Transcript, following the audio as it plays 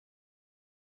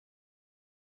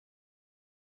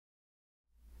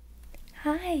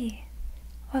Hi,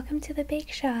 welcome to the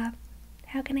bake shop.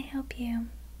 How can I help you?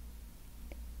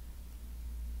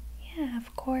 Yeah,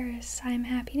 of course. I'm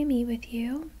happy to meet with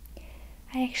you.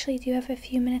 I actually do have a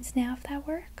few minutes now if that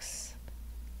works.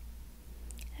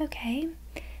 Okay,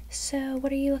 so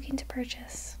what are you looking to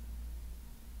purchase?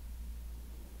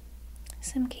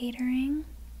 Some catering?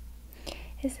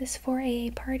 Is this for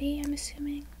a party, I'm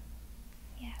assuming?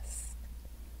 Yes.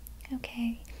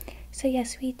 Okay, so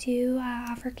yes, we do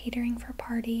offer catering for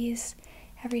parties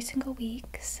every single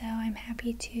week, so I'm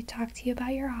happy to talk to you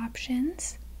about your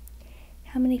options.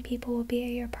 How many people will be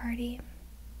at your party?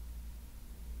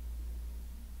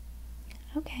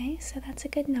 Okay, so that's a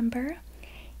good number,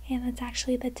 and that's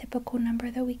actually the typical number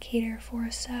that we cater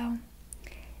for, so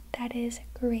that is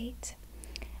great.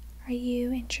 Are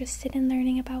you interested in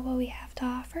learning about what we have to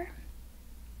offer?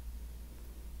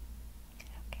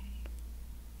 Okay,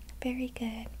 very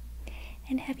good.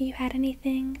 And have you had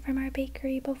anything from our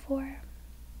bakery before?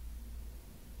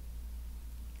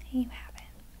 You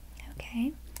haven't.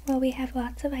 Okay. Well, we have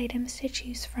lots of items to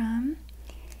choose from.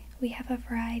 We have a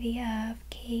variety of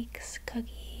cakes,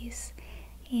 cookies,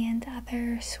 and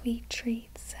other sweet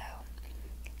treats, so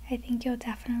I think you'll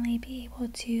definitely be able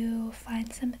to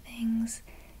find some things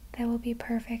that will be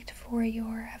perfect for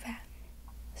your event.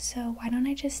 So why don't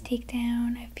I just take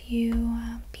down a few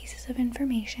pieces of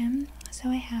information so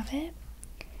I have it,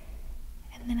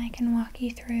 and then I can walk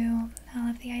you through all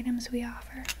of the items we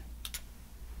offer.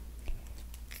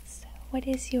 So what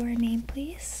is your name,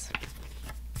 please?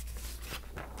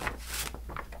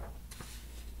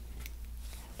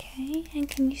 Okay, and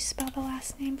can you spell the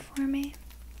last name for me?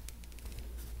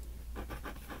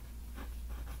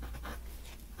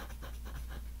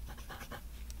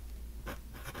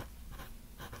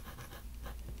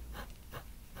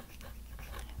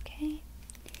 Okay.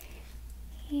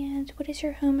 And what is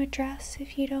your home address,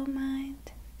 if you don't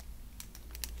mind?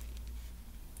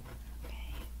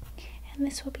 Okay. And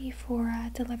this will be for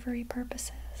delivery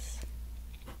purposes.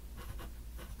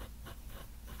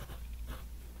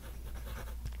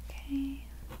 Okay.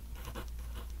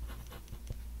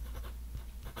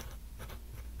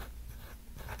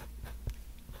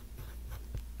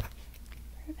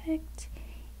 Perfect.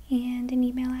 And an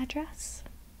email address?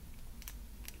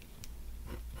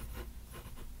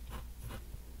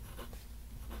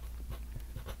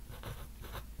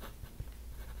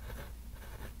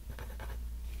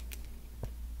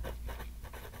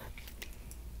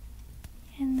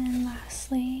 And then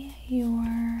lastly,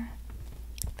 your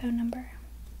phone number.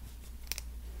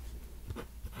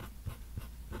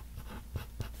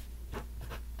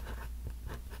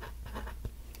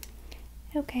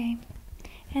 Okay.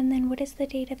 And then what is the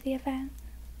date of the event?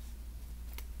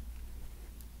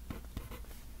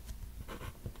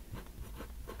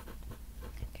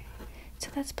 Okay. So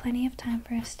that's plenty of time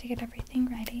for us to get everything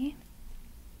ready.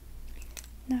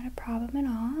 Not a problem at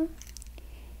all.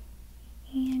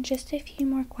 And just a few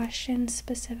more questions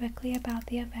specifically about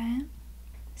the event.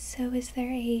 So is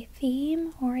there a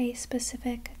theme or a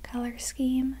specific color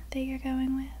scheme that you're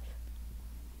going with?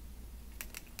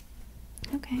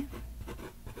 Okay.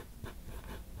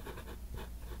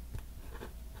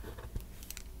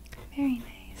 Very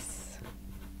nice.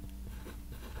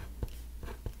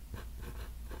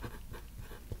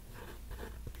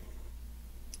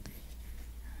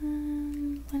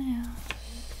 What else?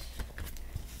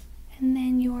 And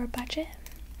then your budget?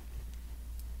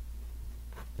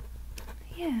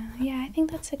 Yeah, I think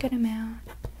that's a good amount.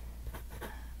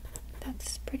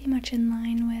 That's pretty much in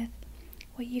line with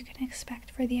what you can expect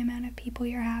for the amount of people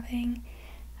you're having.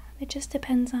 It just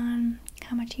depends on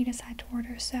how much you decide to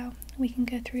order, so we can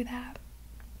go through that.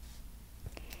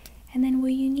 And then will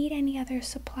you need any other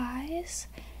supplies?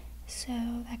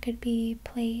 So that could be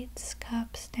plates,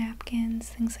 cups, napkins,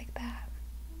 things like that.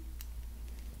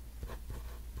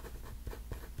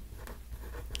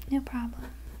 No problem.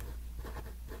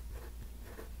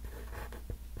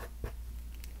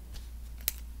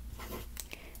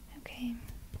 Okay.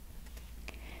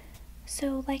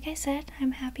 So like I said,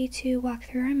 I'm happy to walk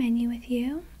through our menu with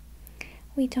you.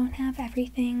 We don't have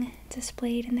everything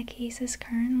displayed in the cases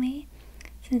currently,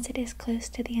 since it is close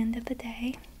to the end of the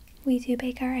day. We do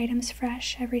bake our items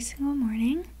fresh every single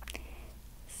morning,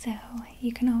 so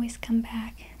you can always come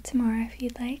back tomorrow if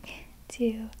you'd like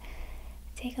to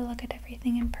take a look at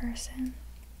everything in person.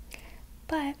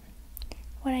 But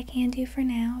what I can do for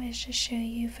now is just show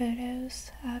you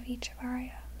photos of each of our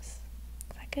items. Is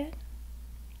that good?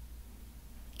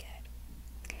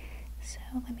 Good. So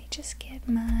let me just get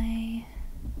my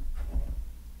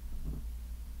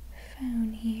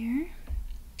phone here,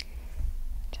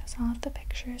 which has all of the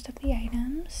pictures of the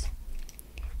items.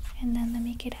 And then let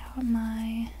me get out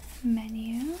my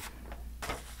menu.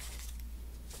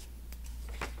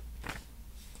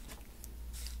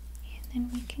 And then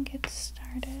we can get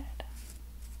started.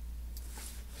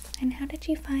 And how did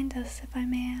you find us, if I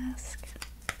may ask?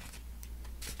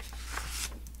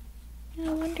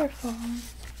 Oh, wonderful.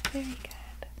 Very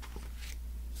good.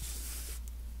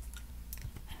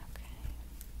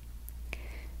 Okay.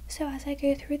 So as I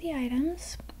go through the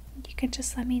items, you can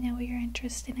just let me know what you're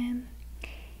interested in.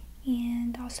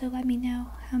 And also let me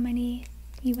know how many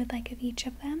you would like of each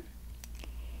of them.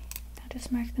 I'll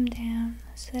just mark them down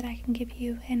so that I can give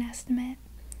you an estimate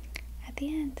at the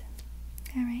end.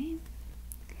 Alright?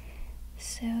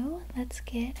 So let's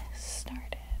get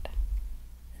started.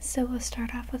 So we'll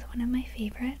start off with one of my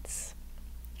favorites,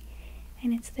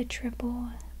 and it's the triple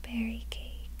berry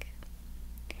cake.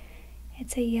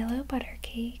 It's a yellow butter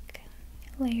cake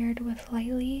layered with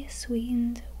lightly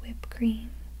sweetened whipped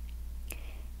cream,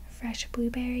 fresh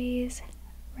blueberries,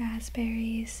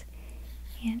 raspberries,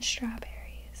 and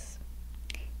strawberries.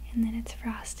 And then it's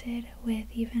frosted with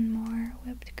even more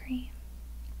whipped cream.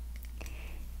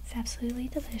 It's absolutely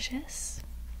delicious.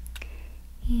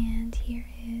 And here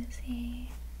is a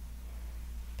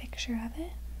picture of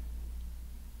it.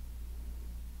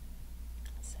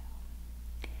 So,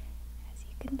 as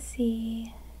you can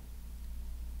see,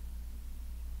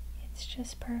 it's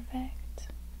just perfect.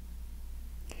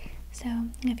 So,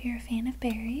 if you're a fan of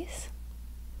berries,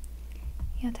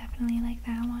 you'll definitely like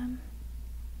that one.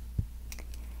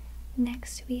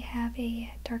 Next, we have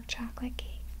a dark chocolate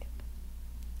cake,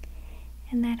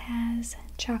 and that has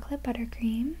chocolate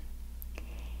buttercream,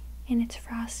 and it's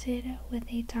frosted with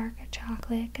a dark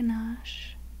chocolate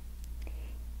ganache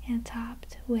and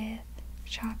topped with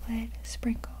chocolate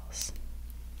sprinkles.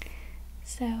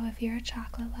 So if you're a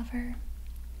chocolate lover,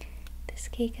 this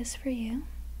cake is for you.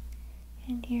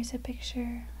 And here's a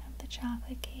picture of the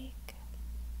chocolate cake,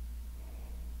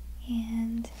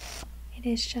 and it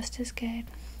is just as good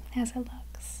as it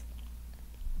looks.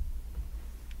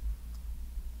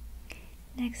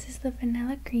 Next is the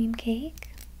vanilla cream cake,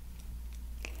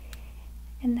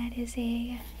 and that is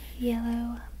a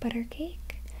yellow butter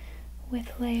cake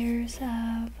with layers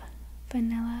of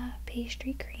vanilla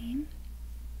pastry cream,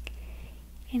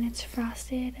 and it's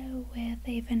frosted with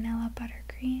a vanilla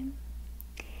buttercream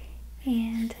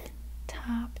and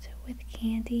topped with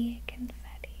candy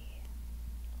confetti.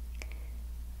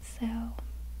 So,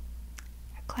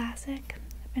 a classic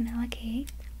vanilla cake.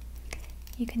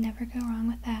 You can never go wrong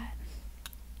with that.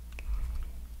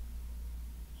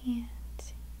 And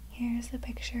here's the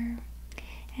picture,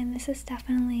 and this is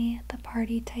definitely the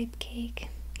party type cake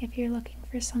if you're looking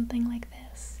for something like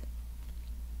this.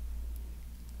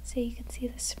 So you can see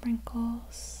the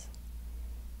sprinkles,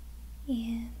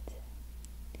 and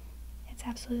it's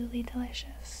absolutely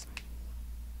delicious.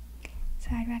 So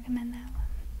I'd recommend that one.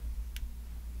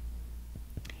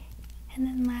 And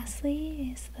then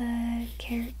lastly is the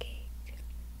carrot cake,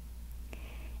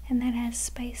 and that has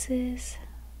spices,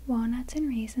 walnuts, and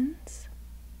raisins.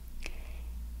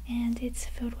 And it's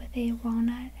filled with a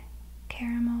walnut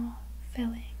caramel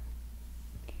filling,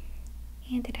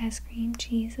 and it has cream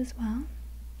cheese as well,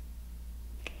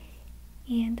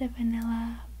 and a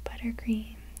vanilla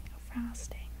buttercream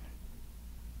frosting.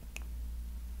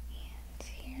 And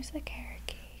here's the carrot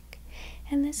cake,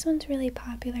 and this one's really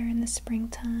popular in the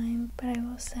springtime, but I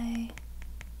will say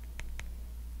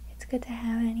it's good to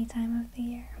have any time of the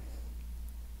year.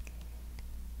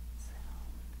 So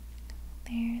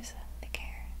there's the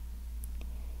carrot.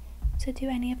 So do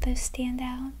any of those stand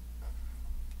out?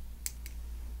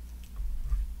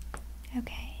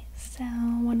 Okay, so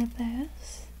one of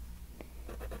those.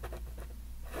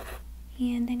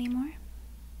 And any more?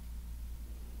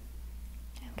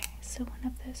 Okay, so one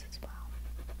of those as well.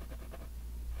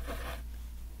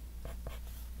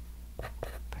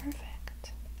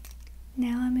 Perfect.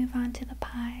 Now I'll move on to the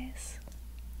pies.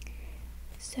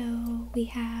 So we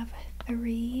have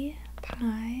 3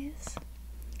 pies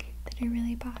that are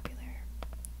really popular,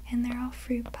 and they're all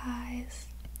fruit pies,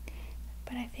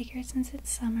 but I figured since it's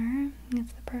summer,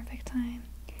 it's the perfect time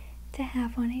to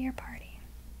have one at your party.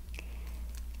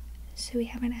 So we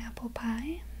have an apple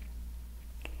pie,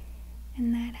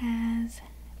 and that has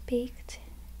baked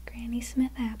Granny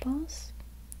Smith apples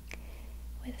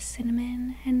with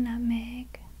cinnamon and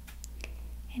nutmeg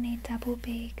and a double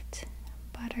baked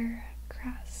butter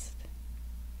crust.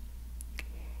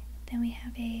 Then we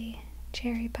have a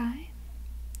cherry pie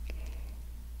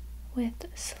with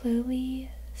slowly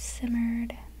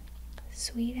simmered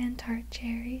sweet and tart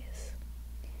cherries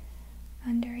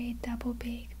under a double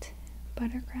baked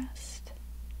butter crust.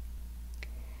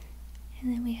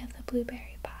 And then we have the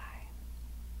blueberry pie.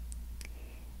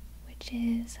 which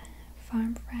is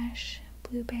farm fresh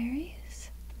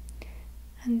blueberries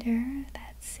under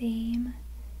that same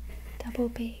double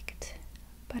baked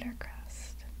butter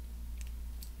crust.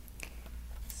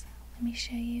 So let me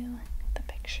show you the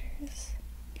pictures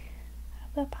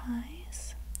of the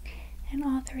pies, and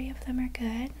all three of them are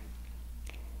good.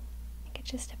 I think it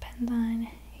just depends on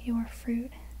your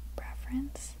fruit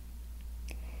preference.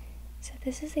 So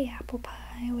this is the apple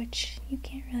pie, which you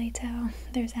can't really tell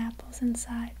there's apples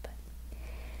inside, but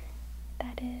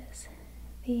that is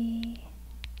the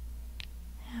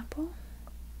apple.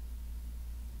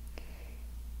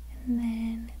 And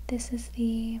then this is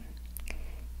the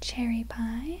cherry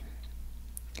pie,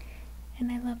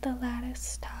 and I love the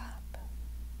lattice top.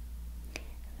 And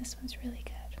this one's really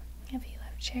good if you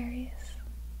love cherries.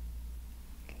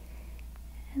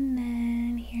 And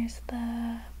then here's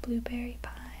the blueberry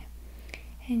pie,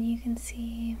 and you can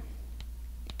see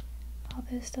all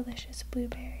those delicious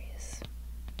blueberries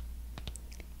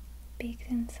baked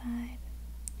inside.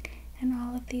 And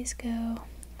all of these go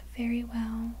very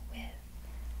well with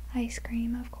ice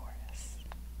cream, of course.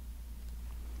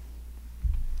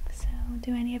 So,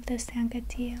 do any of those sound good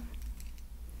to you?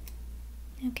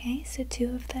 Okay, so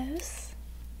 2 of those.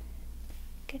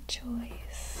 Good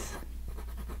choice.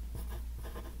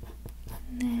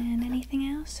 And then anything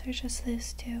else, or just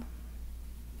those 2?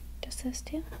 Just those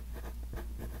 2?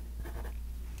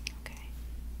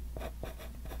 Okay.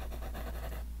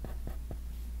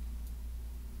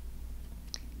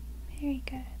 Very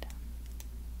good.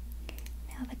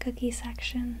 Now the cookie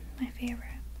section, my favorite.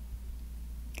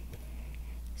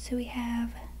 So we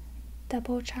have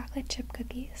double chocolate chip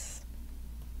cookies,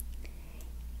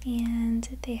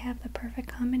 and they have the perfect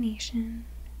combination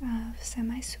of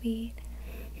semi-sweet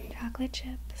chocolate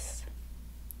chips,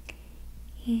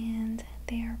 and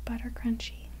they are butter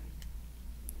crunchy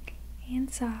and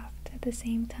soft at the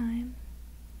same time.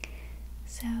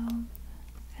 So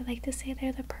I like to say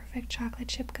they're the perfect chocolate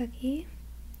chip cookie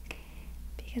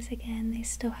because, again, they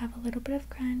still have a little bit of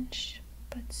crunch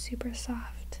but super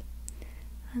soft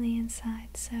on the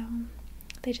inside, so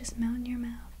they just melt in your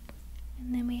mouth.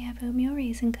 And then we have oatmeal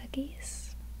raisin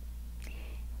cookies,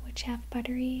 which have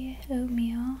buttery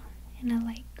oatmeal and a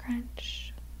light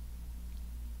crunch.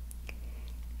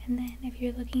 And then if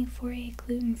you're looking for a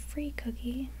gluten-free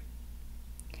cookie,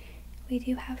 we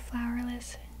do have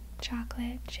flourless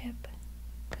chocolate chip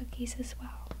cookies as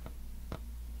well.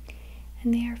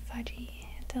 And they are fudgy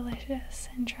and delicious,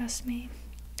 and trust me,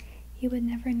 you would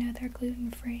never know they're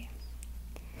gluten-free.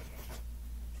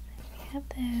 So we have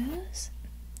those.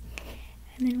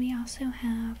 And then we also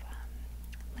have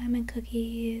lemon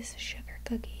cookies, sugar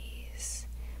cookies,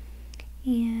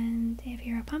 and if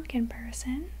you're a pumpkin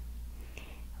person,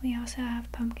 we also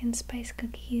have pumpkin spice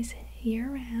cookies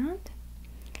year-round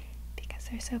because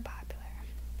they're so popular.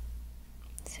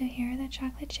 So here are the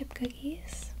chocolate chip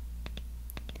cookies.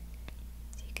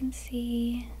 As you can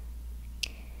see,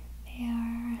 they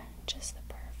are just the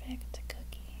perfect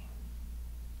cookie.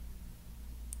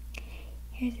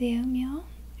 Here's the oatmeal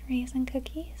raisin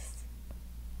cookies.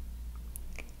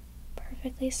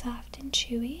 Perfectly soft and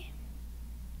chewy.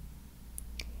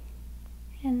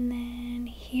 And then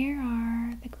here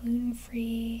are the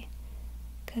gluten-free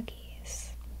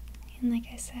cookies. And like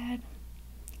I said,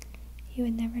 you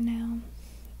would never know.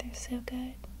 They're so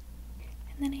good.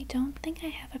 And then I don't think I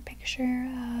have a picture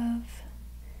of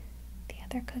the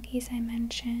other cookies I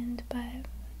mentioned, but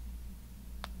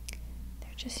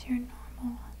they're just your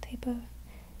normal type of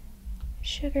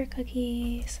sugar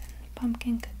cookies and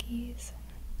pumpkin cookies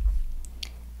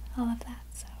and all of that.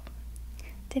 So,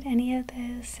 did any of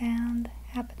those sound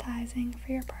appetizing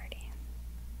for your party?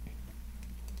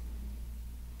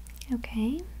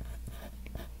 Okay.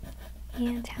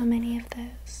 And how many of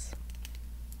those?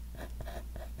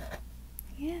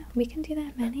 Yeah, we can do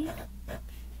that many.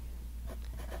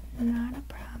 Not a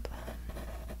problem.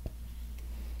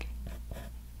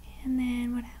 And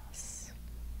then what else?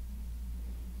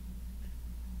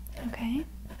 Okay.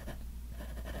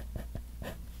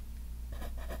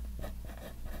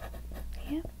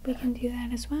 Yep, we can do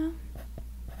that as well.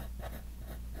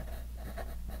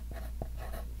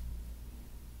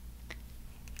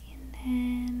 And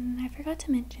then I forgot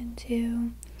to mention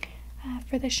too,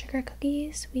 for the sugar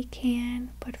cookies, we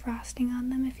can put frosting on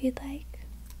them if you'd like.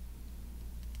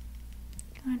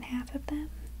 On half of them.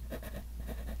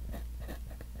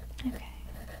 Okay.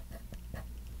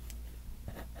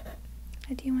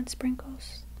 Do you want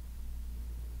sprinkles?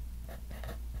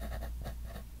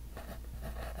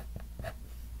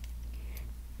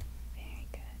 Very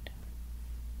good.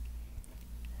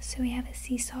 So we have a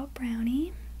sea salt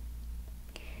brownie,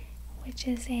 which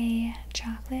is a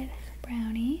chocolate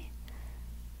brownie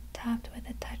topped with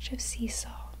a touch of sea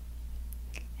salt.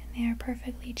 And they are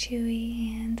perfectly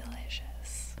chewy and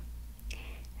delicious.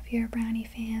 If you're a brownie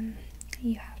fan,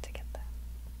 you have to get them.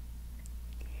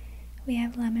 We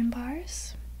have lemon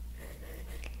bars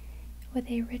with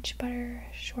a rich butter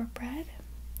shortbread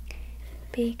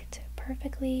baked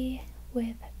perfectly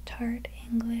with tart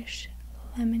English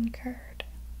lemon curd.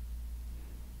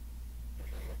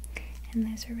 And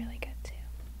those are really good too.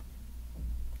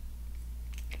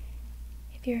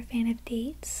 If you're a fan of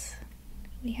dates,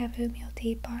 we have oatmeal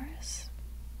date bars.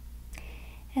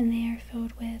 And they are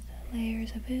filled with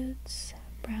layers of oats,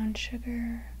 brown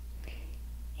sugar,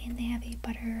 and they have a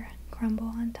butter crumble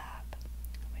on top,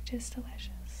 which is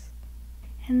delicious.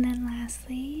 And then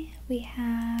lastly, we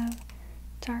have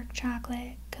dark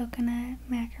chocolate coconut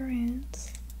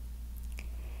macaroons.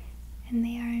 And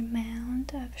they are a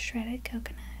mound of shredded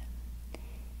coconut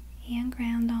and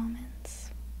ground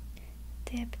almonds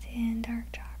dipped in dark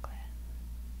chocolate.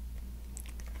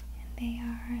 And they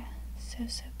are so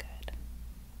good.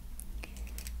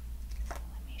 So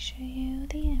let me show you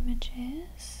the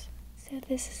images. So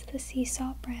this is the sea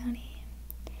salt brownie.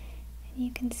 And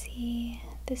you can see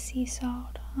the sea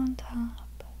salt on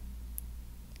top.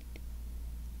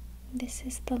 This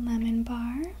is the lemon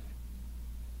bar,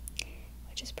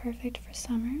 which is perfect for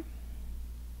summer.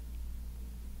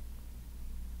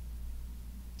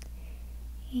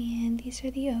 And these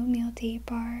are the oatmeal date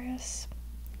bars.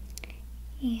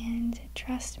 And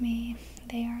trust me,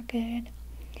 they are good.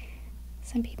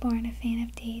 Some people aren't a fan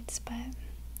of dates, but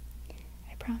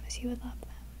I promise you would love them.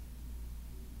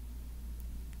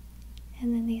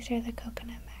 And then these are the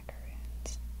coconut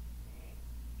macaroons.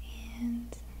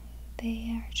 And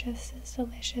they are just as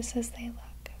delicious as they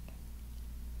look.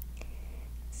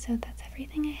 So that's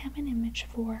everything I have an image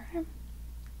for.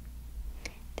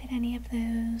 Did any of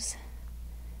those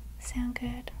sound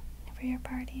good for your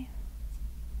party?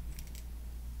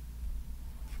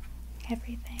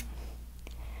 Everything.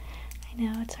 I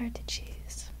know it's hard to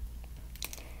choose.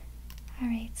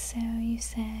 Alright, so you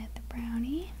said the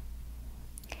brownie.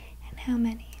 And how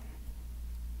many?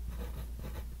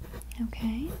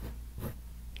 Okay.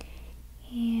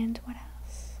 And what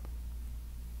else?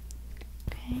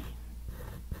 Okay.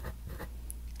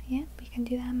 Yep, we can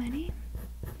do that many.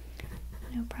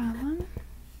 No problem.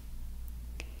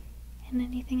 And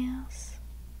anything else?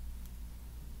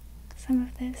 Some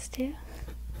of this too?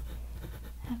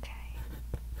 Okay.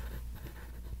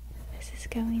 This is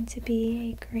going to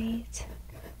be a great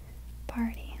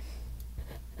party.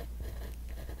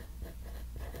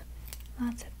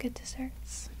 Lots of good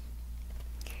desserts.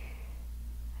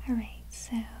 Alright,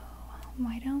 so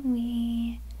why don't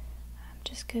we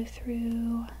just go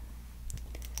through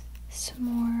some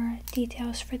more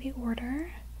details for the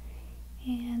order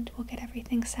and we'll get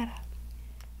everything set up.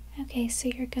 Okay, so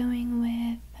you're going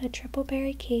with a triple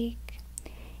berry cake,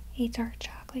 a dark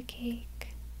chocolate cake.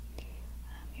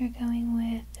 You're going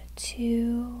with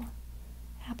 2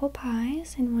 apple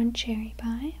pies and 1 cherry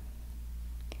pie,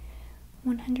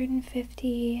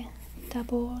 150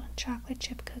 double chocolate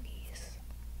chip cookies,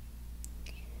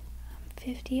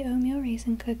 50 oatmeal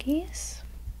raisin cookies,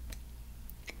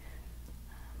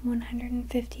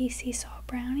 150 sea salt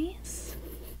brownies,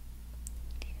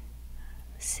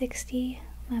 60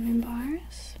 lemon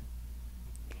bars,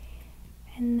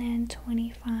 and then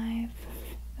 25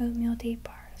 oatmeal date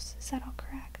bars. Is that all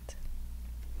correct?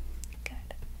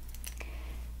 Good.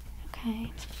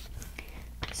 Okay.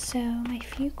 So my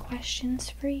few questions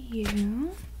for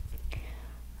you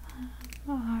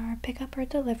are pickup or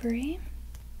delivery.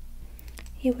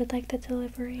 You would like the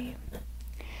delivery?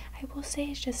 I will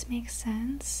say it just makes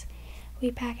sense.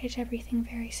 We package everything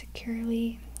very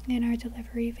securely in our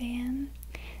delivery van,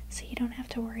 so you don't have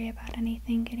to worry about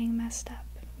anything getting messed up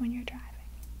when you're driving.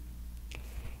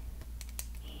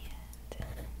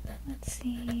 And let's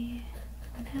see,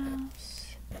 what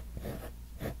else?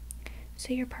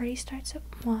 So your party starts at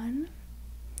 1.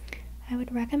 I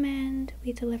would recommend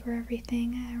we deliver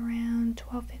everything at around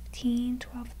 12:15,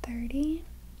 12:30.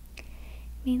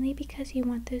 Mainly because you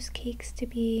want those cakes to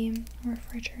be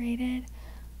refrigerated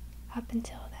up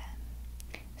until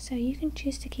then. So you can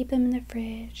choose to keep them in the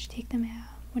fridge, take them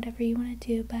out, whatever you want to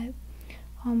do, but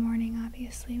all morning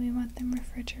obviously we want them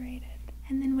refrigerated.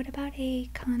 And then what about a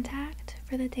contact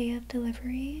for the day of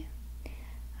delivery?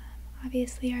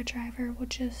 Obviously our driver will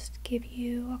just give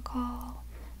you a call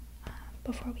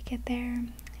before we get there,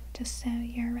 just so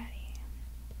you're ready.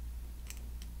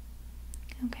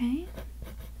 Okay?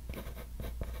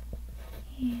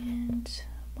 And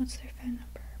what's their phone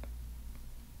number?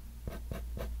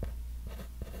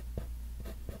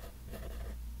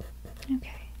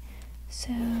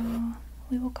 So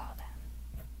we will call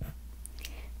them.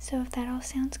 So if that all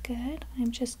sounds good,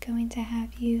 I'm just going to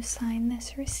have you sign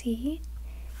this receipt,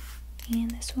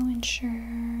 and this will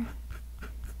ensure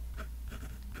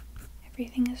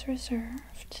everything is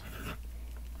reserved.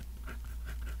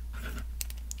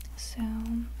 So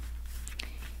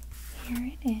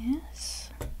here it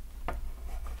is.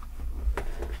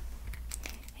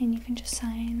 And you can just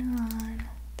sign on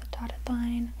the dotted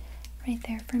line right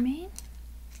there for me.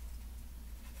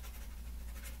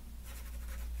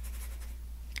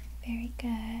 Very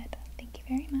good. Thank you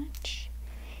very much.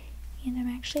 And I'm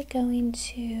actually going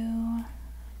to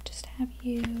just have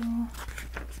you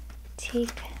take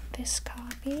this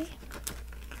copy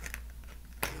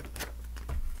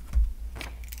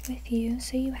with you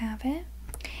so you have it,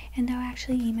 and I'll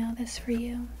actually email this for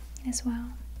you as well.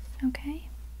 Okay?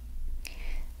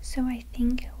 So I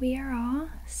think we are all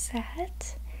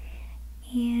set,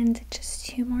 and just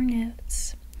 2 more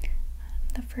notes.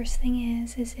 The first thing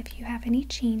is if you have any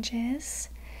changes,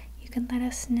 you can let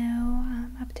us know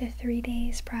up to 3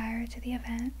 days prior to the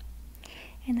event,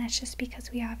 and that's just because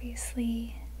we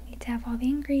obviously need to have all the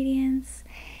ingredients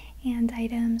and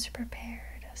items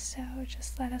prepared. So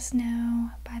just let us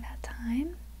know by that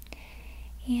time,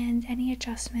 and any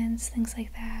adjustments, things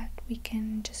like that, we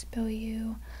can just bill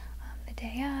you the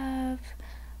day of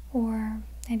or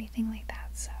anything like that.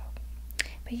 So,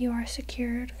 but you are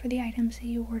secured for the items that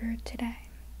you ordered today.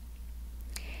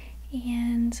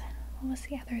 And what was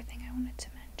the other thing I wanted to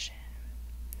mention?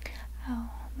 Oh,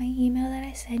 my email that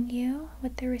I sent you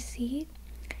with the receipt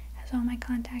has all my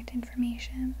contact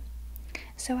information.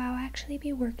 So I'll actually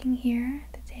be working here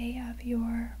the day of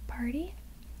your party.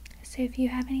 So if you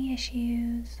have any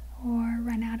issues or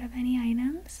run out of any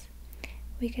items,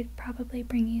 we could probably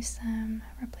bring you some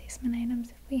replacement items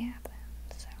if we have them.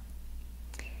 So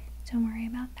don't worry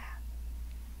about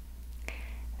that.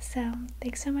 So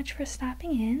thanks so much for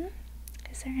stopping in.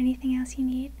 Is there anything else you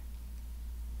need?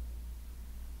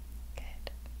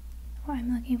 Good. Well,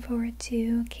 I'm looking forward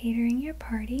to catering your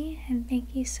party, and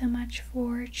thank you so much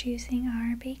for choosing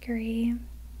our bakery.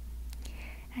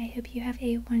 I hope you have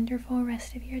a wonderful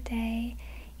rest of your day,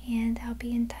 and I'll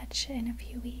be in touch in a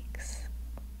few weeks.